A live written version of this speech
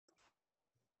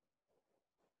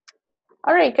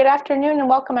All right, good afternoon and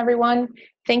welcome everyone.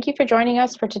 Thank you for joining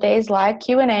us for today's live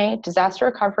Q&A, Disaster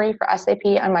Recovery for SAP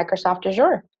on Microsoft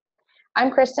Azure. I'm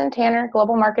Kristen Tanner,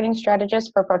 Global Marketing Strategist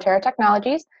for Protera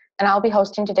Technologies, and I'll be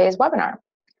hosting today's webinar.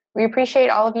 We appreciate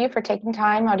all of you for taking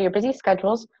time out of your busy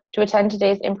schedules to attend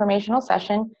today's informational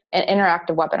session and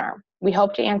interactive webinar. We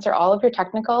hope to answer all of your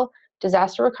technical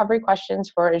disaster recovery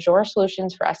questions for Azure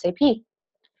solutions for SAP. We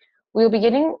will be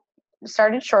getting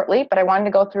started shortly, but I wanted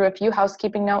to go through a few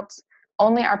housekeeping notes.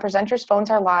 Only our presenters'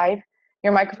 phones are live.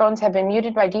 Your microphones have been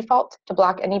muted by default to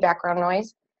block any background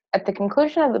noise. At the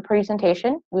conclusion of the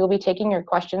presentation, we will be taking your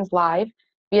questions live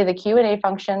via the Q&A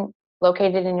function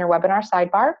located in your webinar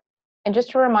sidebar. And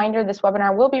just a reminder, this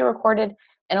webinar will be recorded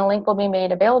and a link will be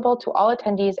made available to all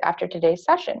attendees after today's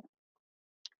session.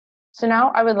 So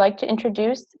now I would like to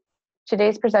introduce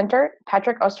today's presenter,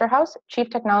 Patrick Osterhaus, Chief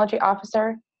Technology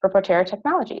Officer for Protera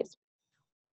Technologies.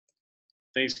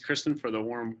 Thanks, Kristen, for the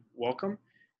warm welcome.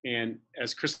 And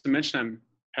as Kristen mentioned, I'm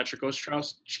Patrick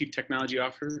Osterhaus, Chief Technology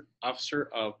Officer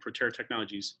of Protera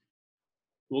Technologies.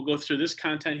 We'll go through this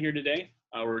content here today.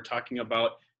 We're talking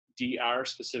about DR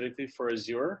specifically for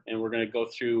Azure, and we're going to go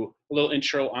through a little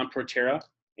intro on Protera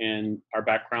and our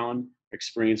background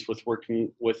experience with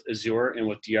working with Azure and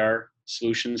with DR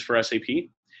solutions for SAP.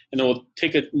 And then we'll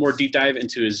take a more deep dive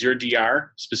into Azure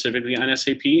DR, specifically on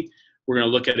SAP. We're going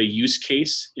to look at a use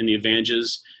case and the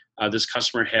advantages this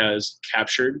customer has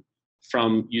captured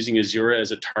from using Azure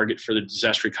as a target for the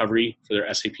disaster recovery for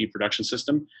their SAP production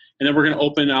system. And then we're going to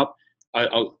open up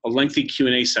a lengthy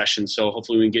Q&A session, so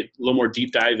hopefully we can get a little more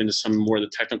deep dive into some more of the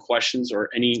technical questions or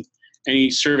any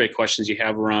survey questions you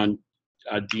have around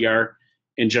DR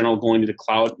in general going to the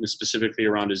cloud, and specifically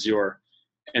around Azure.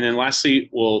 And then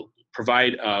lastly, we'll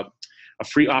provide a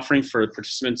free offering for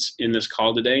participants in this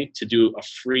call today to do a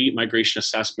free migration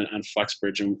assessment on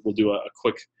FlexBridge, and we'll do a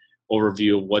quick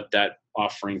overview of what that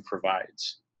offering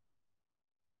provides.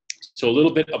 So a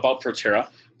little bit about Protera.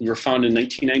 We were founded in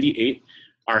 1998.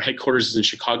 Our headquarters is in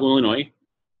Chicago, Illinois,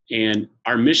 and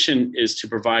our mission is to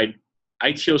provide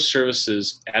ITO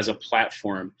services as a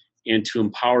platform and to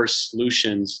empower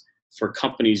solutions for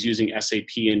companies using SAP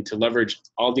and to leverage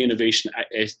all the innovation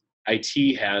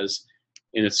IT has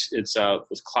and it's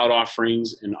with cloud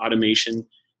offerings and automation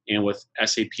and with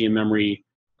SAP in-memory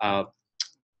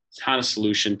HANA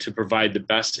solution to provide the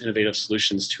best innovative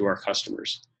solutions to our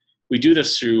customers. We do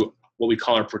this through what we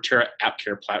call our Protera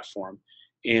AppCare platform.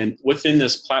 And within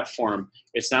this platform,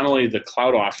 it's not only the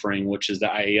cloud offering, which is the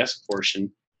IaaS portion,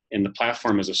 and the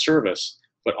platform as a service,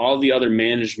 but all the other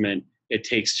management it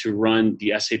takes to run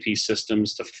the SAP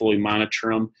systems, to fully monitor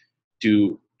them,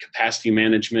 do capacity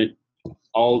management,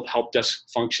 all help desk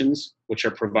functions, which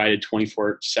are provided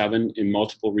 24/7 in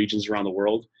multiple regions around the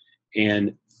world.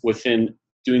 And within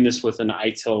doing this within the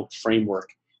ITIL framework,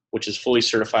 which is fully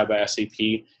certified by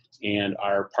SAP and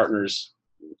our partners,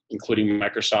 including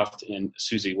Microsoft and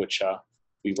SUSE, which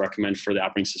we recommend for the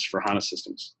operating system for HANA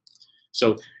systems.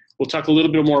 So we'll talk a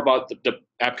little bit more about the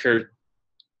AppCare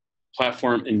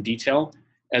platform in detail,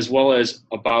 as well as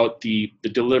about the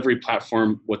delivery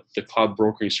platform with the cloud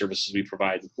brokering services we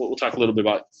provide. We'll talk a little bit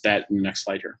about that in the next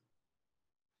slide here.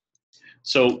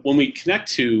 So when we connect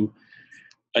to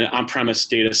an on-premise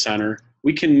data center,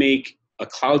 we can make a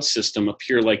cloud system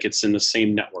appear like it's in the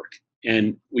same network.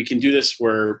 And we can do this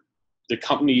where the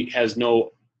company has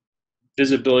no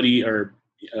visibility or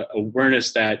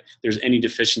awareness that there's any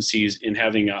deficiencies in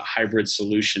having a hybrid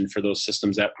solution for those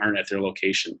systems that aren't at their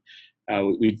location.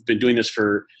 We've been doing this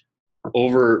for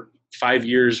over 5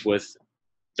 years with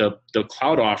the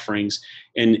cloud offerings,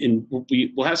 and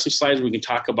we'll have some slides where we can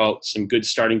talk about some good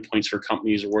starting points for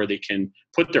companies where they can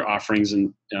put their offerings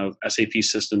and SAP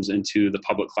systems into the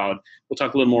public cloud. We'll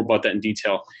talk a little more about that in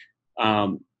detail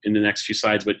in the next few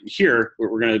slides, but here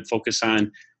we're going to focus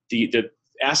on the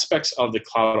aspects of the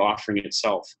cloud offering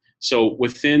itself. So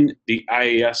within the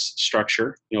IaaS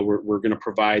structure, we're going to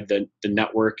provide the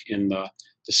network and the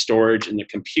storage and the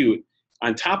compute.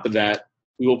 On top of that,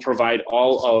 we will provide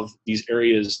all of these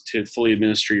areas to fully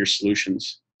administer your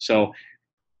solutions. So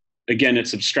again,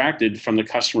 it's abstracted from the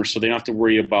customer, so they don't have to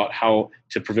worry about how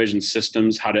to provision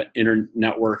systems, how to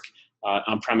inter-network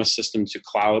on-premise system to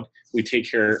cloud. We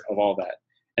take care of all that.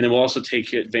 And then we'll also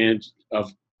take advantage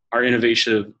of our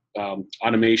innovative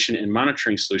automation and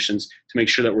monitoring solutions to make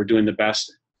sure that we're doing the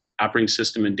best operating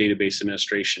system and database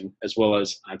administration, as well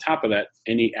as on top of that,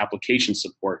 any application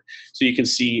support. So you can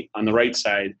see on the right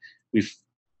side,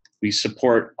 we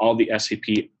support all the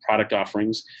SAP product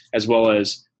offerings, as well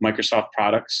as Microsoft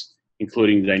products,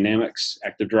 including the Dynamics,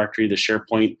 Active Directory, the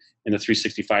SharePoint, and the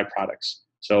 365 products.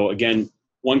 So again,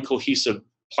 one cohesive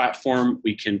platform.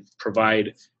 We can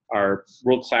provide our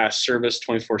world-class service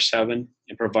 24/7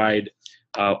 and provide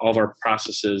all of our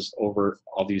processes over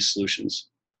all these solutions.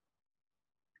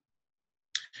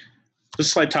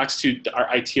 This slide talks to our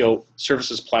ITO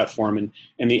services platform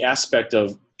and the aspect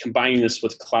of combining this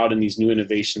with cloud and these new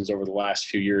innovations over the last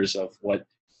few years of what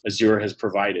Azure has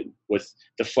provided, with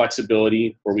the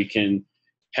flexibility where we can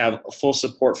have full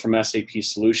support from SAP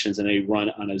solutions and they run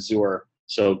on Azure.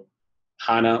 So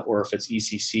HANA, or if it's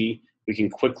ECC, we can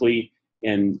quickly,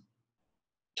 and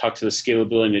talk to the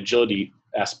scalability and agility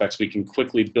aspects, we can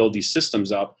quickly build these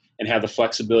systems up and have the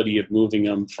flexibility of moving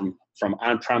them from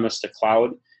on-premise to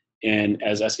cloud. And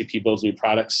as SAP builds new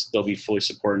products, they'll be fully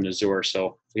supported in Azure.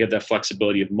 So we have that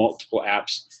flexibility of multiple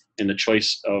apps, and the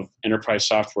choice of enterprise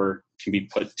software can be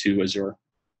put to Azure.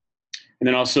 And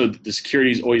then also the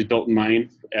security is always built in mind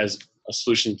as a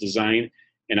solution design,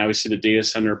 and obviously the data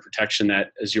center protection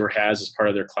that Azure has as part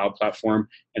of their cloud platform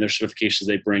and their certifications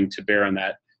they bring to bear on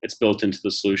that, it's built into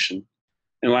the solution.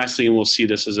 And lastly, and we'll see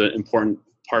this as an important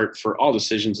part for all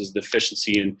decisions, is the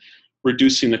efficiency and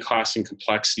reducing the cost and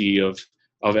complexity of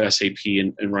SAP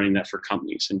and running that for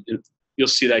companies. And you'll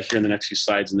see that here in the next few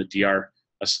slides in the DR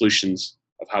solutions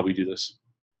of how we do this.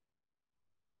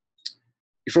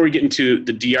 Before we get into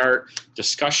the DR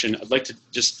discussion, I'd like to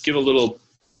just give a little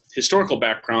historical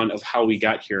background of how we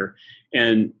got here.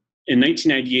 And in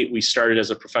 1998, we started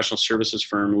as a professional services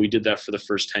firm. We did that for the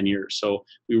first 10 years. So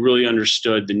we really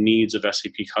understood the needs of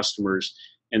SAP customers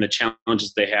and the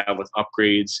challenges they have with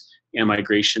upgrades and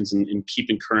migrations and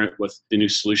keeping current with the new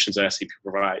solutions that SAP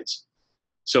provides.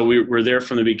 So we were there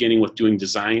from the beginning with doing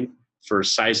design for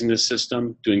sizing the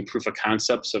system, doing proof of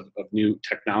concepts of new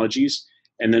technologies,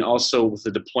 and then also with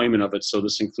the deployment of it. So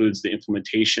this includes the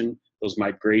implementation, those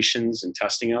migrations and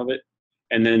testing of it.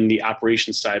 And then the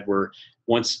operations side, where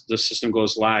once the system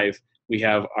goes live, we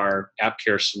have our app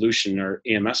care solution, our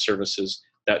AMS services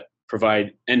that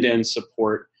provide end-to-end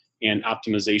support and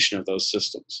optimization of those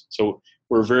systems. So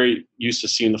we're very used to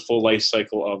seeing the full life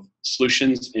cycle of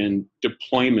solutions and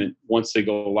deployment once they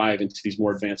go live into these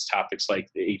more advanced topics like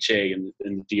the HA and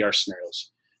the DR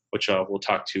scenarios, which we'll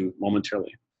talk to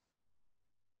momentarily.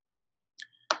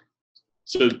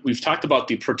 So we've talked about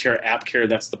the Protera App Care.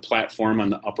 That's the platform on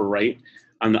the upper right.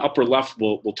 On the upper left,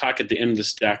 we'll talk at the end of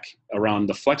this deck around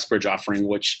the FlexBridge offering,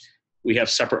 which we have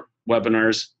separate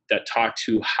webinars that talk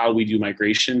to how we do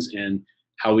migrations and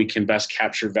how we can best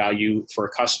capture value for a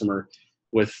customer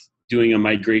with doing a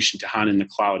migration to HANA in the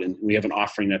cloud. And we have an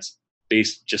offering that's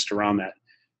based just around that.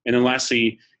 And then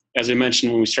lastly, as I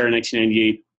mentioned, when we started in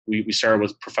 1998, we started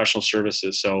with professional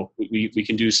services. So we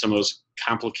can do some of those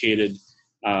complicated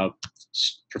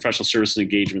professional service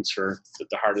engagements for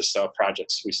the hardest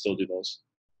projects. We still do those.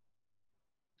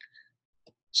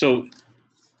 So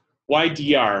why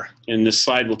DR? In this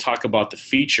slide, we'll talk about the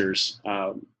features.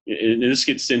 And this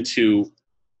gets into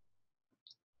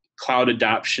cloud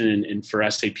adoption and for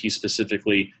SAP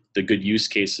specifically, the good use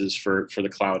cases for the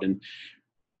cloud. And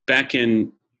back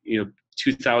in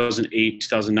 2008,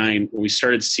 2009, when we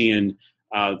started seeing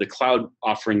the cloud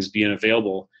offerings being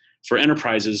available for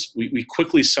enterprises, we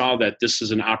quickly saw that this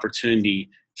is an opportunity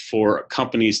for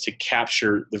companies to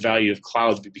capture the value of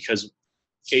cloud because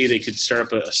A, they could start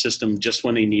up a system just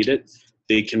when they need it.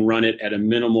 They can run it at a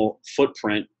minimal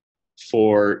footprint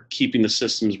for keeping the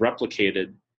systems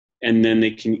replicated. And then they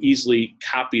can easily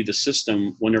copy the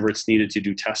system whenever it's needed to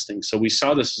do testing. So we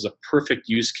saw this as a perfect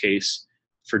use case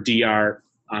for DR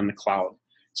on the cloud.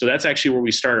 So that's actually where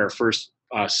we started. Our first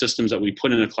systems that we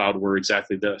put in the cloud were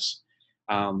exactly this.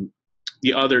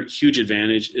 The other huge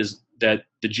advantage is that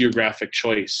the geographic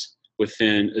choice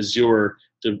within Azure,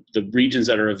 the regions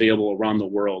that are available around the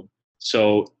world.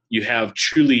 So you have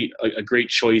truly a great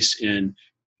choice in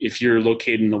if you're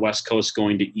located in the West Coast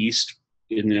going to East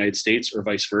in the United States or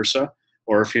vice versa,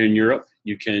 or if you're in Europe,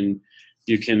 you can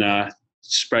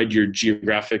spread your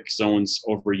geographic zones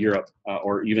over Europe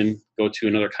or even go to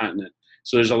another continent.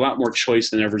 So there's a lot more choice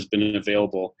than ever's been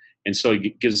available. And so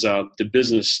it gives the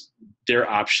business their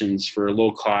options for a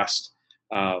low cost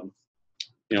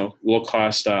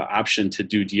option to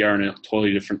do DR in a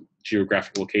totally different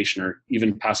geographic location, or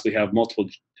even possibly have multiple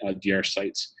DR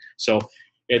sites. So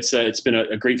it's been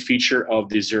a great feature of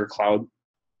the Azure cloud.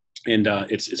 And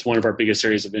it's one of our biggest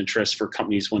areas of interest for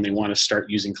companies when they want to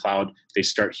start using cloud. They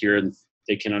start here and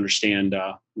they can understand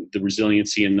the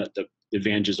resiliency and the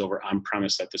advantages over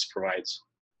on-premise that this provides.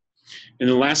 And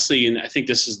then lastly, and I think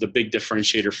this is the big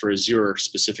differentiator for Azure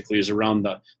specifically, is around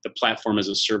the platform as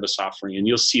a service offering. And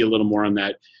you'll see a little more on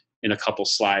that in a couple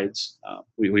slides.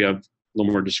 We have a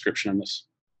little more description on this.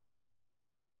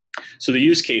 So the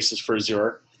use cases for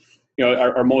Azure,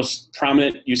 our most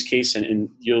prominent use case, and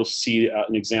you'll see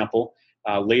an example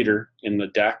later in the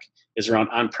deck, is around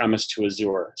on-premise to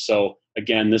Azure. So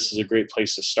again, this is a great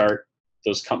place to start.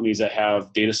 Those companies that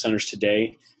have data centers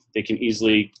today, they can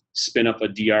easily spin up a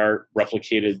DR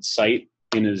replicated site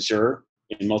in Azure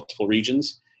in multiple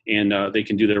regions, and they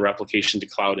can do their replication to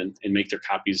cloud and make their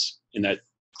copies in that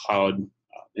cloud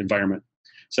environment.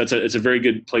 So it's a very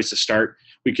good place to start.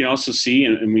 We can also see,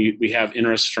 and we have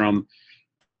interest from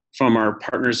our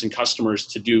partners and customers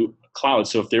to do cloud.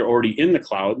 So if they're already in the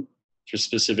cloud,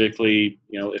 specifically,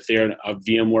 if they're a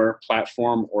VMware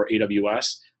platform or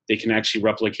AWS, they can actually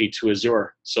replicate to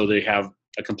Azure. So they have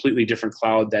a completely different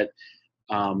cloud that,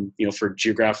 for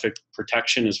geographic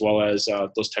protection as well as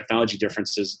those technology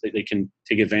differences, they can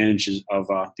take advantage of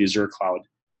the Azure cloud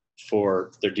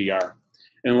for their DR.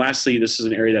 And lastly, this is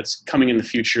an area that's coming in the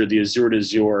future, the Azure to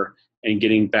Azure, and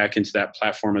getting back into that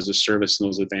platform as a service and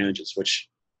those advantages, which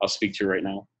I'll speak to right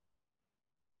now.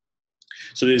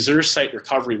 So the Azure Site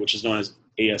Recovery, which is known as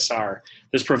ASR,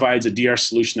 this provides a DR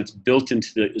solution that's built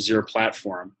into the Azure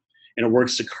platform, and it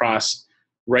works across,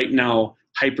 right now,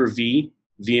 Hyper-V,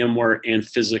 VMware, and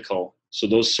physical. So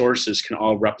those sources can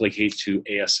all replicate to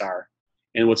ASR.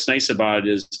 And what's nice about it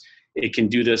is it can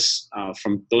do this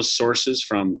from those sources,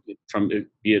 from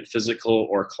be it physical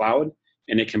or cloud,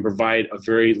 and it can provide a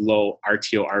very low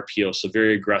RTO, RPO, so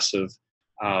very aggressive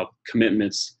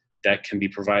commitments that can be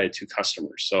provided to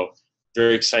customers. So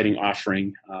very exciting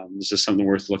offering. This is something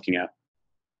worth looking at.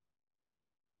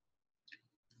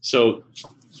 So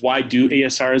why do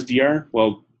ASR as DR?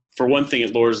 Well, for one thing,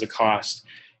 it lowers the cost.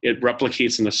 It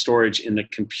replicates in the storage. In the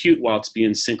compute while it's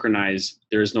being synchronized,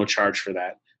 there is no charge for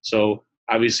that. So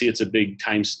obviously it's a big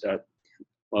time,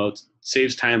 well, it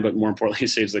saves time, but more importantly, it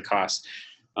saves the cost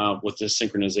with this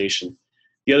synchronization.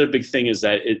 The other big thing is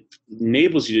that it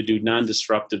enables you to do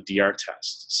non-disruptive DR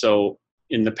tests. So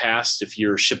in the past, if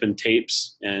you're shipping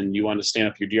tapes and you want to stand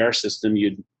up your DR system,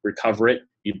 you'd recover it,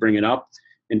 you'd bring it up,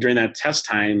 and during that test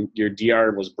time, your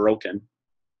DR was broken.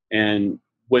 And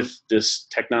with this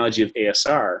technology of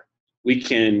ASR, we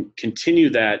can continue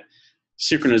that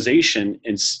synchronization,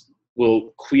 and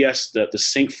we'll quiesce the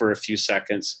sync for a few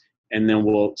seconds, and then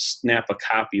we'll snap a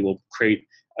copy. We'll create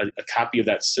a copy of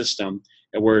that system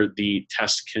where the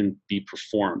test can be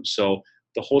performed. So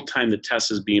the whole time the test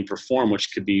is being performed,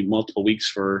 which could be multiple weeks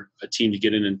for a team to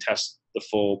get in and test the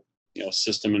full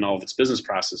system and all of its business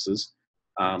processes,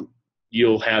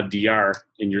 you'll have DR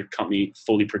in your company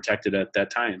fully protected at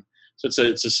that time. So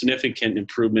it's a significant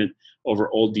improvement over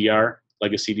old DR,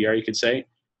 legacy DR, you could say.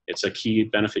 It's a key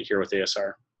benefit here with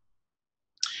ASR.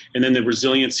 And then the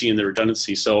resiliency and the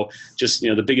redundancy. So just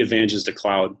the big advantage is the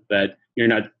cloud, that you're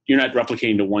not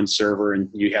replicating to one server and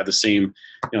you have the same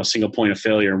single point of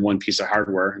failure in one piece of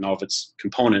hardware and all of its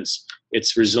components.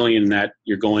 It's resilient in that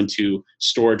you're going to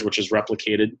storage, which is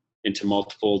replicated into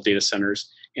multiple data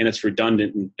centers, and it's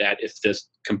redundant in that if this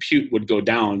compute would go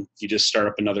down, you just start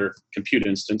up another compute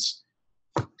instance,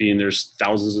 being there's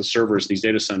thousands of servers in these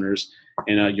data centers,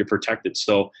 and you're protected.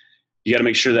 So you got to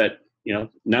make sure that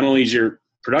not only is your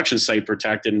production site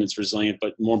protected and it's resilient,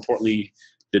 but more importantly,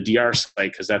 the DR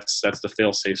site, because that's the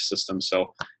fail-safe system.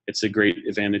 So it's a great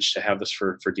advantage to have this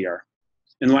for DR.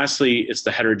 And lastly, it's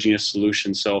the heterogeneous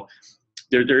solution. So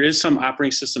there is some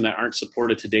operating system that aren't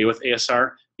supported today with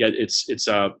ASR, yet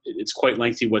it's quite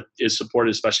lengthy what is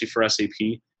supported, especially for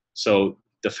SAP. So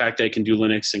the fact that it can do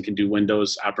Linux and can do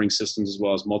Windows operating systems as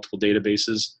well as multiple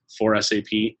databases for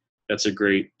SAP, that's a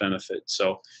great benefit.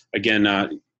 So again,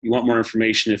 you want more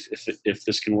information if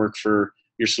this can work for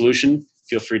your solution,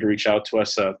 feel free to reach out to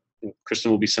us.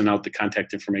 Kristen will be sending out the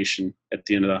contact information at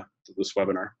the end of this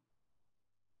webinar.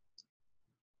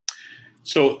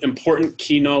 So important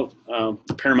keynote,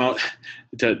 paramount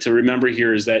to remember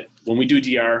here is that when we do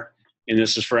DR, and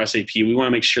this is for SAP, we want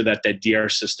to make sure that that DR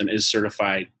system is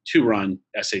certified to run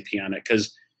SAP on it,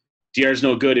 because DR is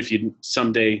no good if you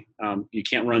someday you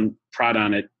can't run prod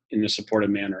on it in a supported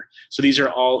manner. So these are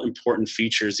all important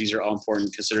features. These are all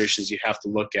important considerations you have to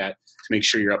look at to make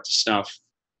sure you're up to snuff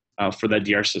for that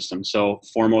DR system. So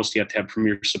foremost, you have to have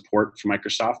premier support from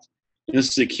Microsoft. And this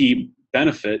is a key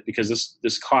benefit because this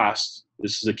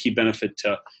is a key benefit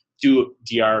to do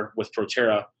DR with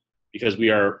Protera because we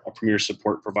are a premier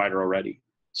support provider already.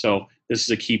 So this is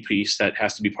a key piece that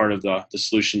has to be part of the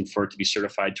solution for it to be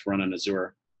certified to run on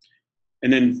Azure.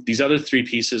 And then these other three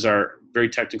pieces are very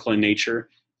technical in nature.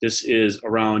 This is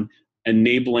around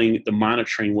enabling the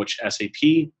monitoring which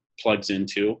SAP plugs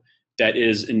into that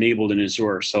is enabled in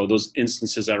Azure. So those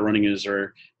instances that are running in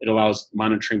Azure, it allows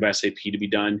monitoring by SAP to be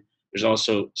done. There's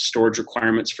also storage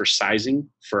requirements for sizing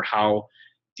for how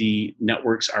the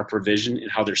networks are provisioned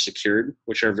and how they're secured,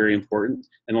 which are very important.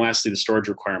 And lastly, the storage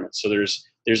requirements. So there's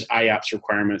IOPS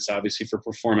requirements, obviously, for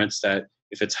performance, that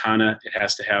if it's HANA, it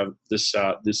has to have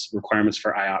this requirements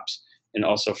for IOPS, and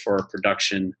also for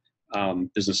production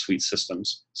business suite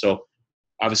systems. So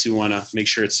obviously we want to make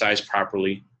sure it's sized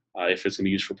properly if it's going to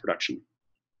be used for production.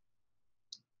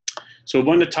 So we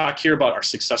wanted to talk here about our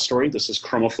success story. This is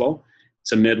Chromaflo.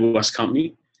 It's a Midwest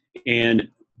company, and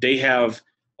they have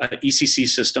an ECC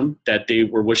system that they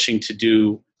were wishing to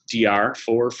do DR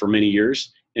for many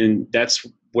years. And that's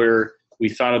where we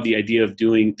thought of the idea of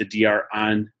doing the DR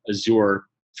on Azure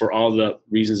for all the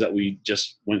reasons that we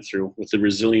just went through, with the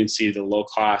resiliency, the low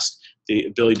cost, the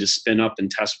ability to spin up and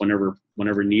test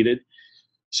whenever needed.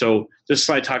 So this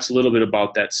slide talks a little bit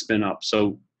about that spin up.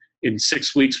 So in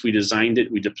 6 weeks, we designed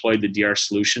it, we deployed the DR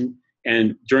solution,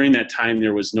 and during that time,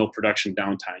 there was no production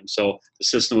downtime. So the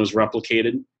system was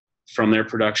replicated from their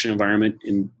production environment,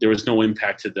 and there was no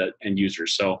impact to the end user.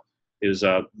 So it was,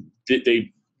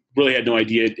 they really had no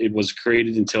idea it was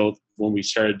created until when we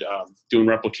started doing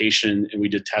replication and we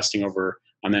did testing over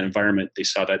on that environment. They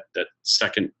saw that that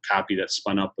second copy that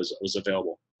spun up was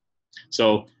available.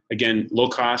 So again, low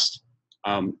cost,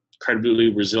 incredibly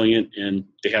resilient, and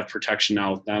they have protection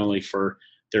now, not only for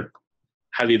their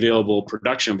highly available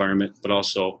production environment, but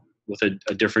also with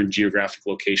a different geographic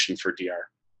location for DR.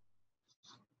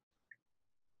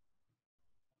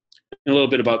 A little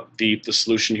bit about the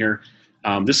solution here.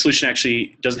 This solution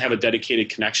actually doesn't have a dedicated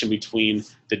connection between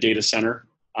the data center,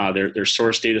 their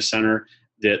source data center,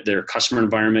 their customer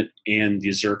environment, and the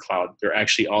Azure cloud. They're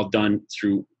actually all done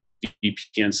through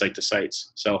VPN site to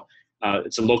sites. So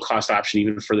it's a low cost option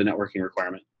even for the networking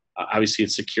requirement. Obviously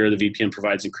it's secure. The VPN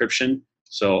provides encryption,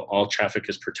 so all traffic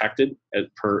is protected as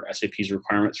per SAP's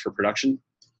requirements for production.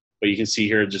 But you can see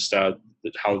here just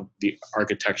how the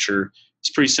architecture is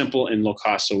pretty simple and low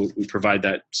cost, so we provide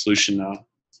that solution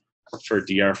for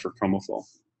DR for Chromaflo.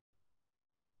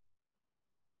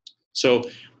 So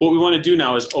what we want to do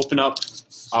now is open up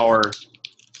our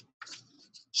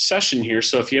session here.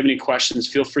 So if you have any questions,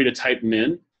 feel free to type them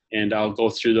in, and I'll go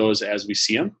through those as we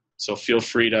see them. So feel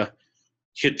free to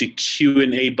hit the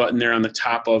Q&A button there on the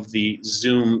top of the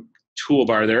Zoom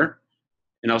toolbar there,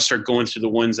 and I'll start going through the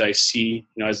ones I see.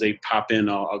 You know, as they pop in,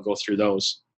 I'll go through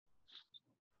those.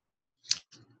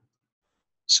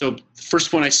 So the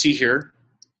first one I see here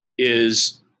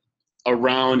is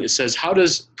around, it says, how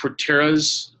does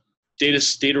Protera's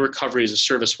data recovery as a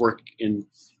service work in,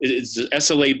 is the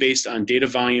SLA based on data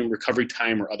volume, recovery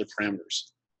time, or other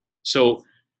parameters? So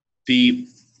the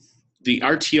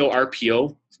RTO,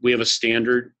 RPO, we have a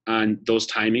standard on those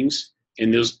timings,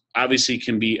 and those obviously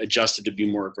can be adjusted to be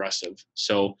more aggressive.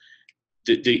 So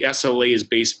the SLA is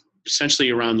based essentially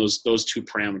around those two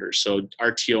parameters. So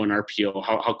RTO and RPO,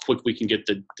 how quick we can get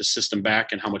the system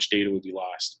back and how much data would be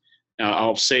lost. Now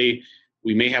I'll say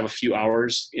we may have a few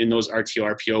hours in those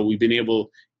RTO, RPO. We've been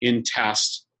able in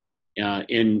test,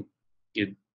 being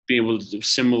able to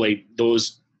simulate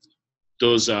those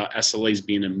SLAs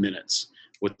being in minutes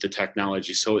with the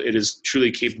technology. So it is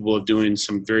truly capable of doing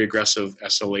some very aggressive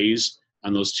SLAs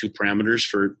on those two parameters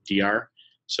for DR.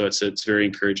 So it's very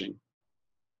encouraging.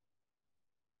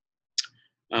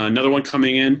 Another one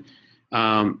coming in.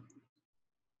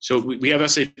 So we have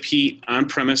SAP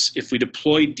on-premise. If we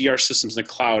deploy DR systems in the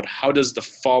cloud, how does the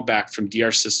fallback from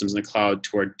DR systems in the cloud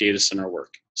to our data center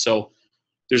work? So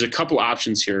there's a couple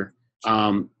options here.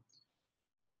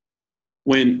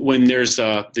 When there's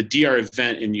the DR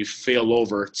event and you fail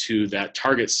over to that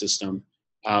target system,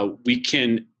 we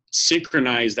can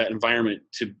synchronize that environment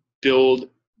to build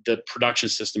the production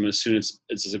system as soon as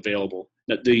it's available.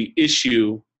 Now, the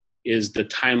issue is the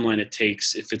timeline it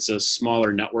takes. If it's a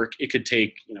smaller network, it could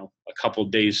take a couple of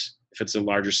days. If it's a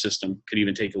larger system, it could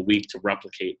even take a week to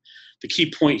replicate. The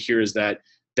key point here is that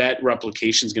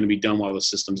replication is going to be done while the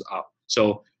system's up.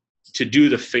 So to do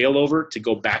the failover, to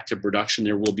go back to production,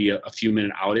 there will be a few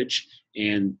minute outage.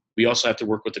 And we also have to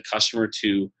work with the customer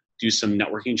to do some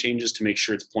networking changes to make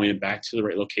sure it's pointed back to the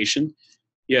right location.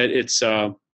 Yet it's,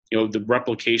 the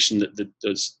replication,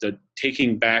 the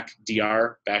taking back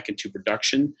DR back into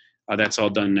production, that's all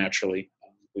done naturally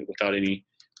without any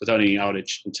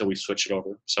outage until we switch it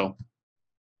over. So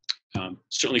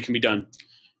certainly can be done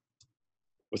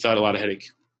without a lot of headache.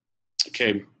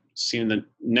 Okay, seeing the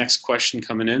next question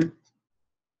coming in.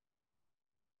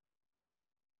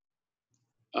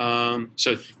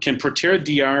 So can Protera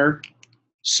DR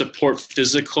support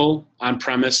physical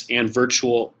on-premise and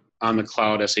virtual on the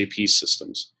cloud SAP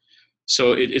systems?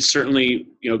 So it's certainly,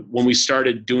 when we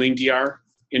started doing DR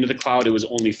into the cloud, it was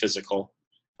only physical.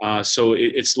 So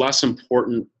it's less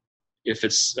important if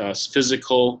it's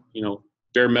physical,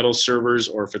 bare metal servers,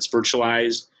 or if it's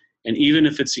virtualized, and even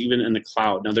if it's even in the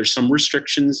cloud. Now, there's some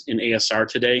restrictions in ASR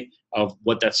today of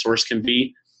what that source can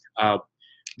be.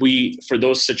 For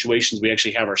those situations, we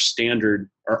actually have our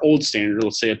old standard,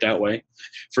 let's say it that way,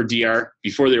 for DR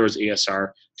before there was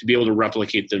ASR, to be able to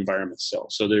replicate the environment still.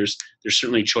 So there's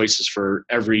certainly choices for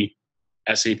every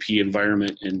SAP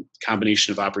environment and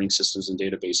combination of operating systems and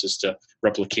databases to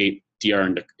replicate DR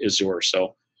into Azure.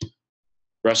 So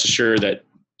rest assured that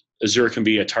Azure can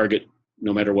be a target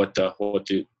no matter what the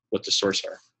source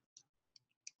are.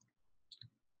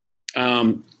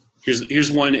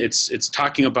 Here's one. It's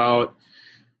talking about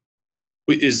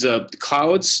is the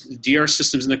clouds, DR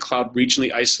systems in the cloud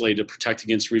regionally isolated to protect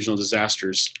against regional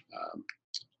disasters,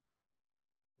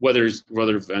 weather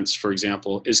events, for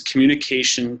example. Is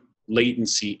communication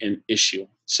latency an issue?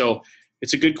 So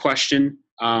it's a good question.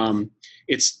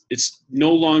 It's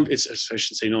no longer. I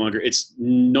should say no longer. It's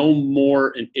no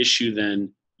more an issue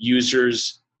than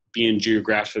users being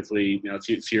geographically.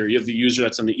 If you have the user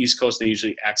that's on the East Coast, they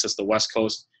usually access the West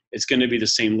Coast. It's going to be the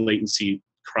same latency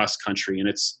cross country, and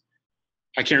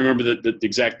I can't remember the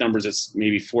exact numbers. It's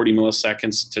maybe 40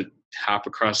 milliseconds to hop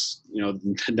across,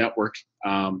 the network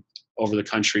over the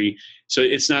country. So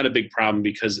it's not a big problem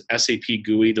because SAP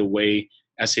GUI, the way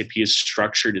SAP is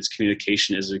structured, its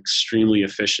communication is extremely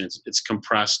efficient. It's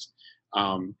compressed,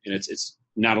 and it's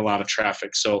not a lot of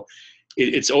traffic. So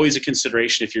it's always a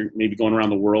consideration if you're maybe going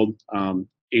around the world.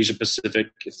 Asia Pacific,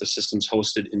 if the system's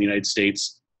hosted in the United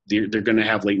States, they're going to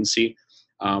have latency,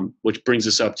 which brings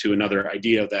us up to another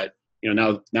idea that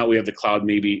now we have the cloud.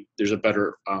 Maybe there's a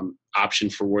better option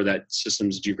for where that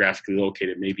system's geographically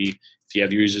located. Maybe if you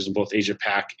have users in both Asia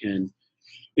Pac and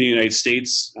the United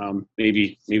States,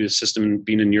 maybe the system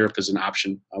being in Europe is an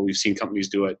option. We've seen companies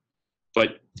do it,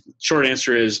 but short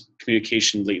answer is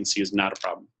communication latency is not a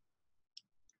problem.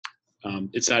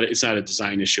 It's not a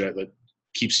design issue that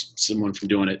keeps someone from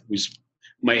doing it. We just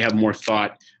might have more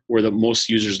thought where the most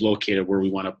users located, where we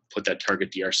want to put that target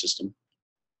DR system.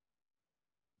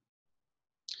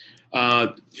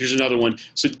 Here's another one.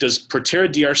 So does Protera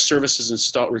DR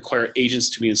services require agents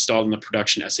to be installed in the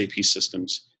production SAP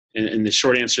systems? And the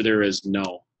short answer there is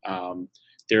no.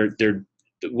 The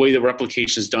way the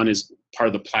replication is done is part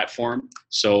of the platform.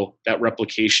 So that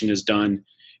replication is done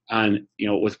on,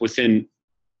 within,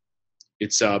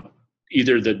 it's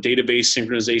either the database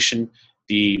synchronization,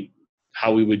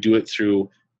 how we would do it through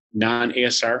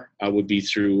non-ASR would be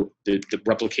through the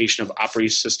replication of operating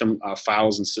system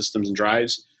files and systems and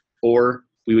drives, or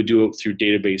we would do it through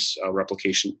database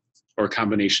replication or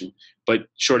combination. But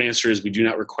short answer is we do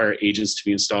not require agents to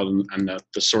be installed on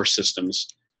the source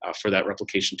systems for that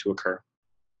replication to occur.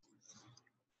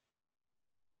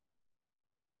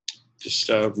 Just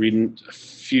reading a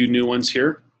few new ones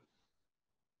here.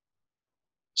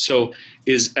 So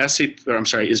is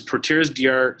Protera's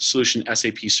DR solution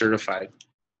SAP certified?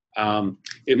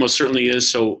 It most certainly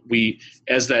is. So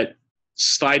as that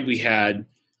slide we had,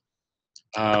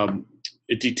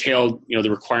 it detailed, the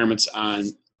requirements on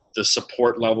the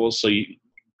support levels. So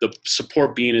the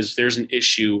support being is there's an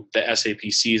issue that SAP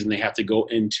sees and they have to go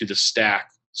into the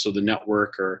stack, so the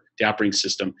network or the operating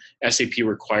system. SAP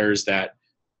requires that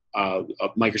a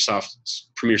Microsoft's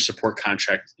Premier Support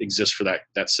contract exists for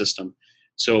that system.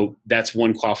 So that's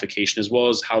one qualification, as well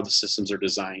as how the systems are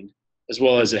designed, as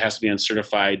well as it has to be on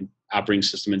certified operating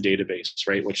system and database,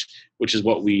 right? Which is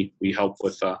what we help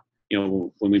with.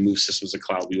 When we move systems to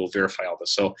cloud, we will verify all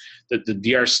this. So the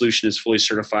DR solution is fully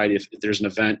certified. If there's an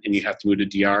event and you have to move to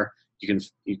DR,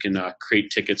 you can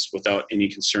create tickets without any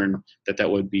concern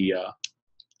that would be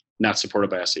not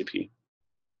supported by SAP.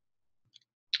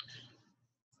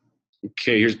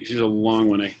 Okay, here's a long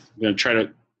one. I'm going to try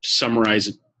to summarize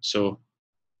it. So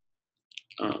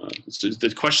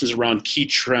the questions around key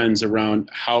trends around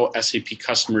how SAP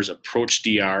customers approach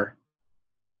DR,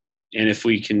 and if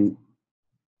we can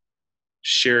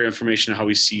share information on how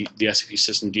we see the SAP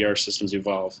system, DR systems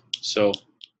evolve. So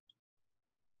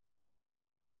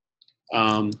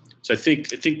I think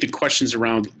the questions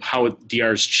around how DR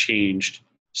has changed.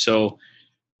 So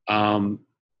I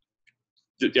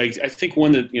think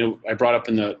one that I brought up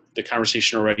in the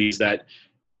conversation already is that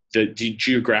the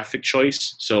geographic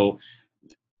choice. So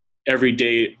every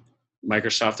day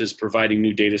Microsoft is providing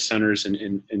new data centers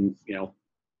and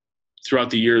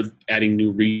throughout the year adding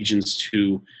new regions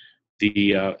to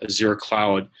the Azure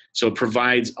cloud. So it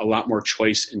provides a lot more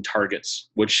choice in targets,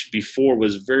 which before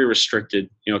was very restricted.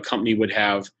 A company would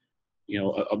have,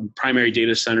 a primary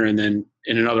data center, and then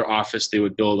in another office, they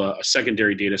would build a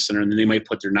secondary data center, and then they might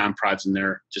put their non-prods in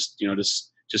there just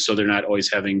so they're not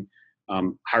always having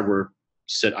hardware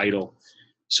sit idle.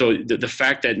 So the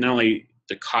fact that not only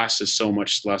the cost is so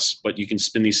much less, but you can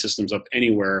spin these systems up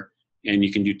anywhere and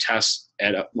you can do tests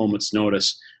at a moment's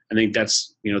notice. I think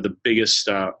that's, the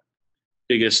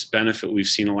biggest benefit we've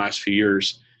seen in the last few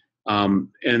years.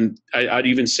 And I'd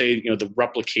even say, the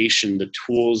replication, the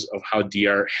tools of how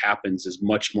DR happens is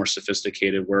much more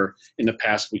sophisticated, where in the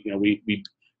past, we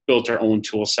built our own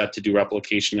tool set to do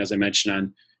replication, as I mentioned,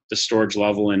 on the storage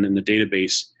level and in the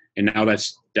database. And now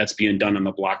that's being done on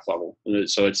the block level.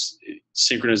 So it's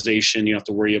synchronization. You don't have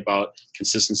to worry about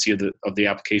consistency of the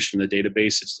application in the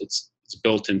database. It's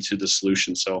built into the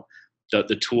solution. So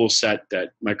the tool set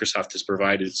that Microsoft has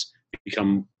provided has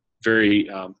become very,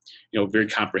 very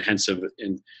comprehensive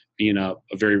in being a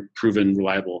very proven,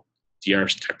 reliable DR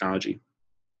technology.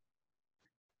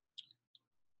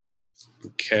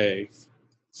 Okay,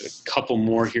 a couple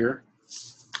more here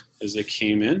as they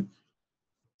came in.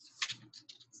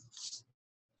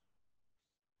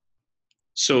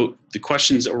 So the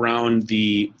questions around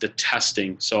the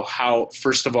testing. So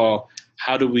first of all,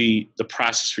 how do the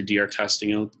process for DR testing,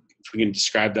 if we can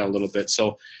describe that a little bit.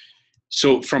 So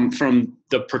from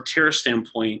the Protera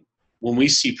standpoint, when we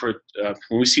see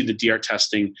the DR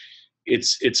testing,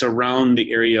 it's around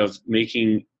the area of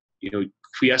making,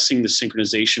 quiescing the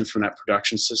synchronization from that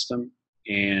production system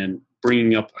and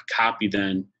bringing up a copy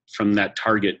then from that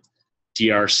target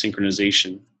DR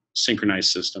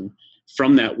synchronized system.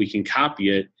 From that, we can copy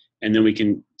it, and then we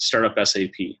can start up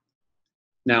SAP.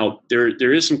 Now,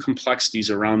 there is some complexities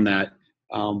around that.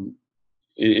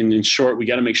 In short, we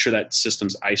got to make sure that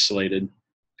system's isolated,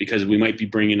 because we might be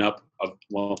bringing up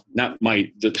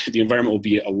the environment will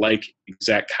be a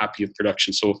exact copy of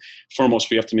production. So foremost,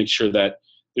 we have to make sure that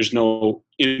there's no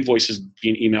invoices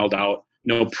being emailed out,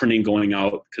 no printing going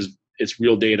out, because it's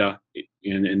real data.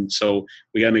 And so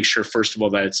we got to make sure, first of all,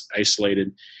 that it's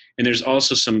isolated. And there's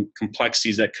also some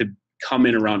complexities that could come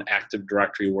in around Active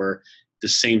Directory, where the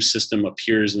same system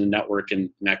appears in the network and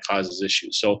that causes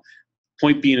issues. So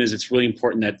point being is, it's really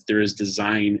important that there is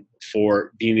design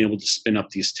for being able to spin up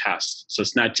these tests. So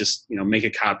it's not just, make a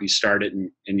copy, start it,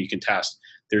 and you can test.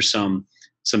 There's some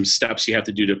steps you have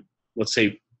to do to, let's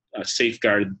say,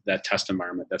 safeguard that test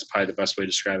environment. That's probably the best way to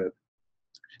describe it.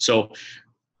 So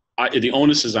the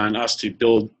onus is on us to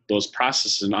build those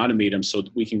processes and automate them so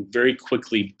that we can very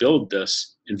quickly build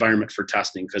this environment for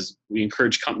testing, because we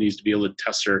encourage companies to be able to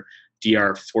test their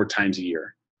DR 4 times a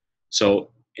year.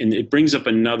 So, and it brings up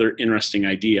another interesting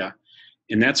idea,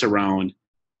 and that's around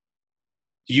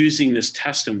using this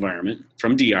test environment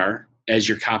from DR as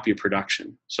your copy of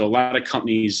production. So a lot of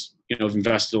companies, have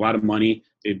invested a lot of money.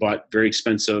 They bought very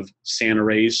expensive SAN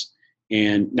arrays,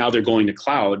 and now they're going to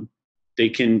cloud. They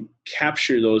can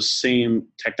capture those same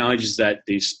technologies that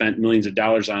they spent millions of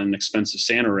dollars on an expensive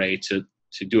SAN array to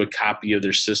do a copy of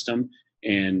their system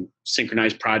and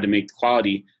synchronize prod to make the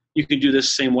quality. You can do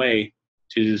this same way,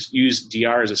 to use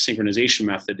DR as a synchronization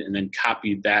method and then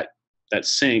copy that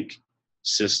sync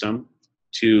system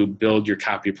to build your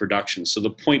copy of production. So the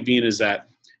point being is that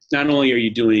not only are you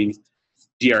doing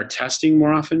DR testing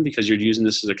more often because you're using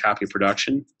this as a copy of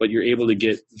production, but you're able to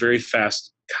get very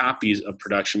fast copies of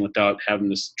production without having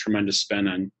this tremendous spend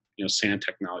on SAN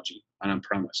technology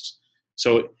on-premise.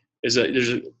 So there's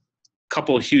a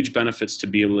couple of huge benefits to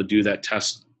be able to do that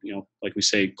test, like we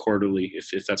say, quarterly,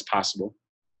 if that's possible.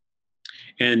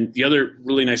 And the other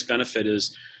really nice benefit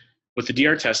is, with the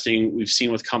DR testing, we've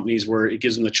seen with companies where it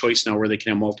gives them the choice now where they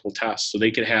can have multiple tests. So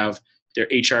they could have their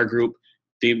HR group,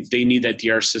 they need that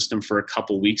DR system for a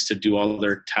couple weeks to do all of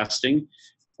their testing.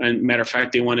 And matter of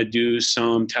fact, they want to do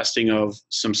some testing of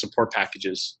some support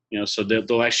packages, so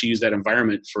they'll actually use that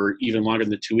environment for even longer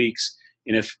than 2 weeks.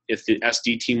 And if the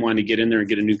SD team wanted to get in there and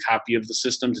get a new copy of the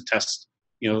system to test,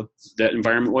 that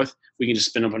environment with, we can just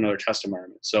spin up another test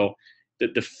environment. So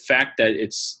the fact that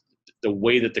it's the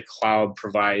way that the cloud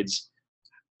provides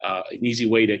an easy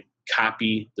way to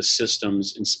copy the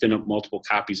systems and spin up multiple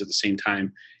copies at the same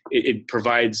time, it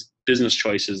provides business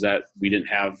choices that we didn't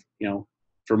have,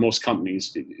 for most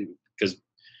companies, because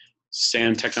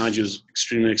SAN technology is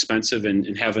extremely expensive,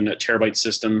 and having a terabyte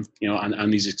system, on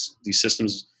these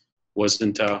systems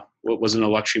wasn't a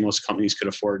luxury most companies could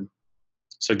afford.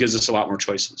 So it gives us a lot more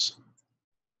choices.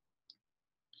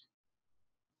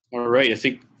 All right, I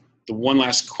think the one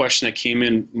last question that came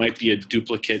in might be a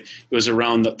duplicate. It was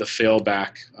around the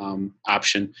failback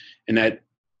option, and that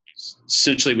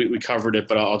essentially we covered it,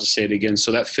 but I'll just say it again.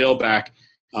 So that failback,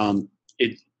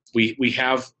 we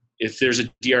have, if there's a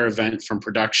DR event from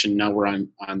production, now we're on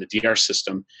the DR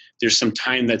system, there's some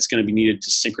time that's going to be needed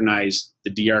to synchronize the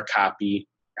DR copy,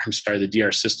 the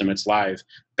DR system, it's live,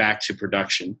 back to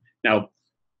production. Now,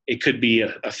 it could be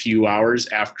a few hours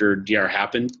after DR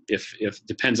happened. If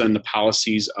depends on the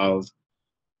policies of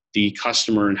the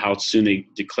customer and how soon they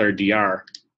declare DR.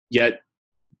 Yet,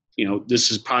 this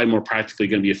is probably more practically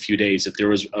going to be a few days. If there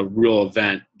was a real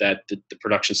event that the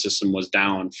production system was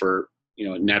down for,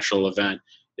 a natural event,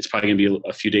 it's probably going to be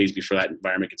a few days before that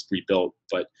environment gets rebuilt.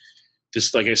 But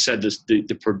this, like I said,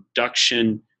 the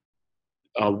production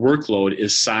workload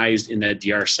is sized in that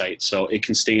DR site, so it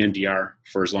can stay in DR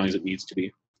for as long as it needs to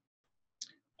be.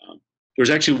 There's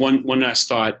actually one last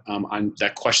thought on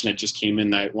that question that just came in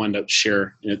that I wanted to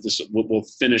share. We'll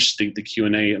finish the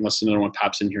Q&A unless another one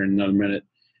pops in here in another minute.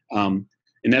 And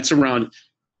that's around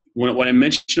when I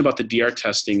mentioned about the DR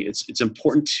testing, it's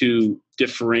important to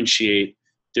differentiate.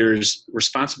 There's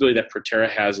responsibility that Protera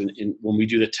has in when we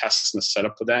do the tests and the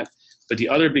setup of that. But the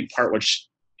other big part, which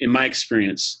in my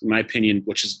experience, in my opinion,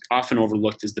 which is often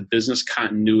overlooked, is the business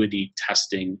continuity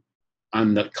testing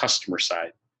on the customer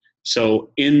side. So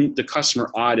in the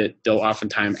customer audit, they'll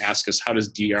oftentimes ask us, how does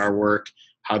DR work?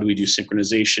 How do we do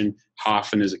synchronization? How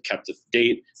often is it kept up to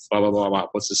date? Blah, blah, blah, blah.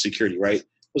 What's the security, right?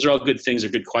 Those are all good things, are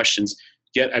good questions.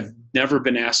 Yet I've never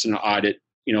been asked in an audit,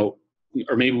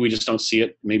 or maybe we just don't see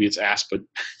it. Maybe it's asked, but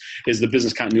is the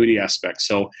business continuity aspect.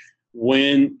 So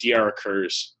when DR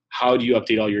occurs, how do you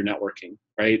update all your networking,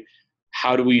 right?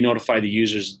 How do we notify the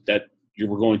users that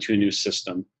we're going to a new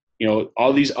system?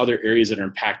 All these other areas that are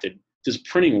impacted. Does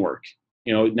printing work?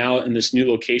 Now in this new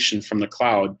location from the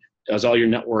cloud, does all your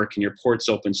network and your ports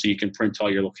open so you can print to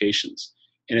all your locations?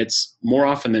 And it's more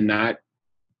often than not,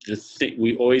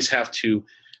 we always have to,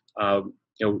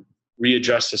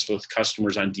 readjust this with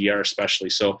customers on DR especially.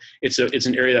 So it's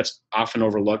an area that's often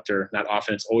overlooked, or not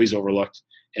often, it's always overlooked.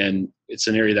 And it's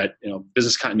an area that,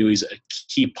 business continuity is a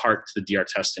key part to the DR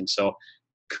testing. So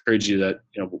I encourage you that,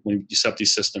 when you set up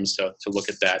these systems to look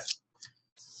at that.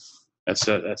 That's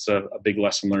a big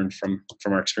lesson learned from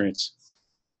our experience.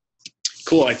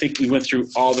 Cool. I think we went through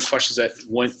all the questions that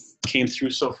came through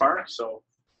so far. So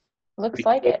looks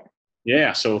like it.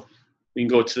 Yeah. So we can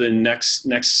go to the next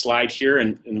slide here,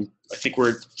 and I think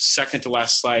we're second to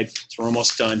last slide, so we're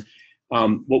almost done.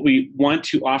 What we want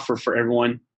to offer for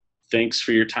everyone, thanks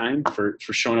for your time, for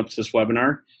showing up to this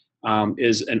webinar,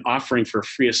 is an offering for a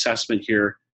free assessment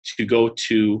here to go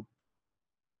to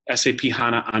SAP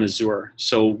HANA on Azure.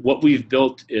 So what we've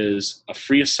built is a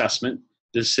free assessment.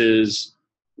 This is,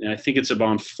 and I think it's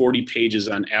about 40 pages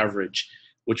on average,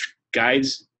 which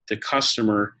guides the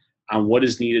customer on what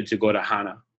is needed to go to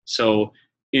HANA. So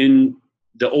in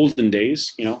the olden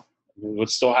days,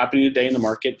 what's still happening today in the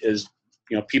market is,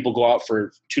 people go out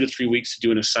for 2 to 3 weeks to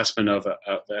do an assessment of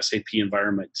the SAP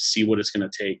environment to see what it's going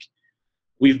to take.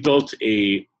 We've built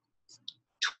a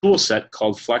tool set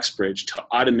called FlexBridge to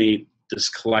automate this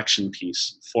collection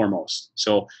piece foremost.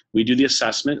 So we do the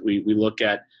assessment, we look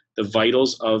at the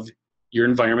vitals of your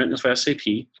environment with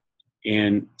SAP,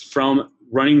 and from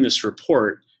running this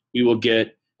report, we will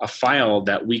get a file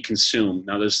that we consume.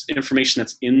 Now, this information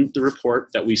that's in the report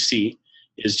that we see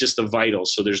is just the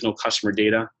vitals, so there's no customer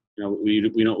data. We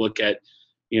don't look at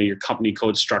your company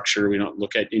code structure, we don't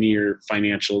look at any of your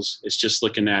financials. It's just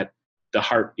looking at the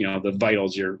heart, the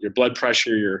vitals, your blood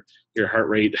pressure, your heart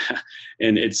rate,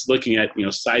 and it's looking at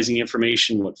sizing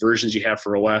information, what versions you have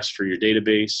for OS, for your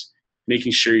database,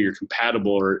 making sure you're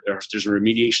compatible, or if there's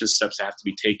remediation steps that have to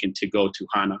be taken to go to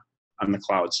HANA on the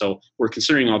cloud. So we're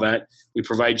considering all that. We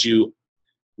provide you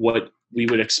what we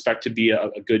would expect to be a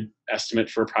good estimate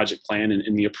for a project plan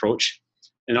and the approach,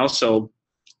 and also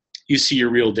you see your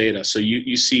real data. So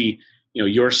you see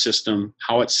your system,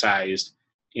 how it's sized,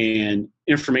 and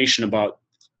information about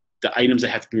the items that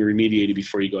have to be remediated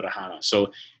before you go to HANA.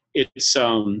 So it's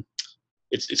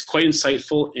quite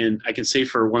insightful, and I can say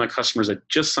for one of the customers that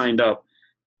just signed up,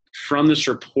 from this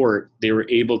report, they were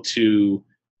able to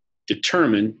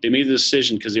determine, they made the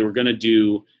decision because they were going to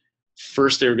do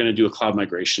a cloud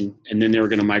migration, and then they were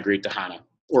going to migrate to HANA,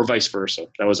 or vice versa.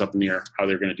 That was up in the air, how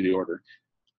they were going to do the order.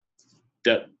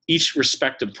 That each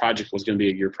respective project was going to be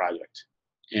a year project.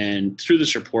 And through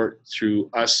this report, through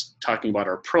us talking about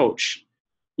our approach,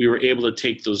 we were able to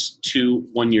take those 2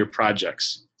 one-year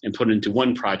projects and put it into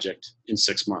one project in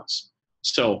 6 months.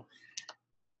 So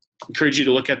encourage you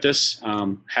to look at this.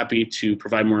 Happy to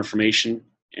provide more information,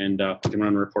 and we can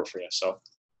run a report for you. So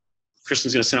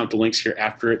Kristen's going to send out the links here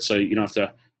after it, so you don't have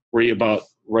to worry about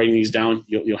writing these down.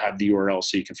 You'll have the URL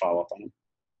so you can follow up on them.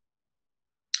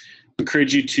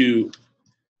 Encourage you to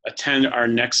attend our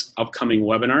next upcoming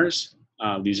webinars.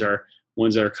 These are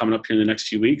ones that are coming up here in the next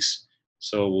few weeks.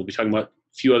 So we'll be talking about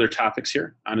a few other topics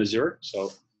here on Azure.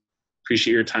 So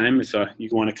appreciate your time if you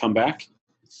want to come back.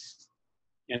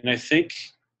 And I think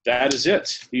that is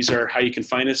it. These are how you can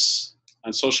find us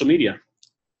on social media.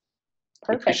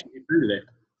 Perfect. Appreciate you here today.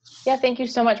 Yeah, thank you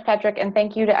so much, Patrick, and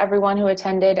thank you to everyone who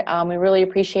attended. We really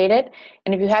appreciate it.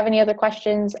 And if you have any other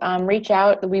questions, reach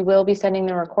out. We will be sending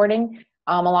the recording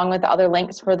along with the other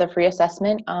links for the free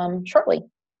assessment shortly.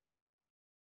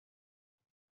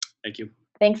 Thank you.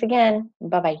 Thanks again.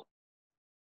 Bye-bye.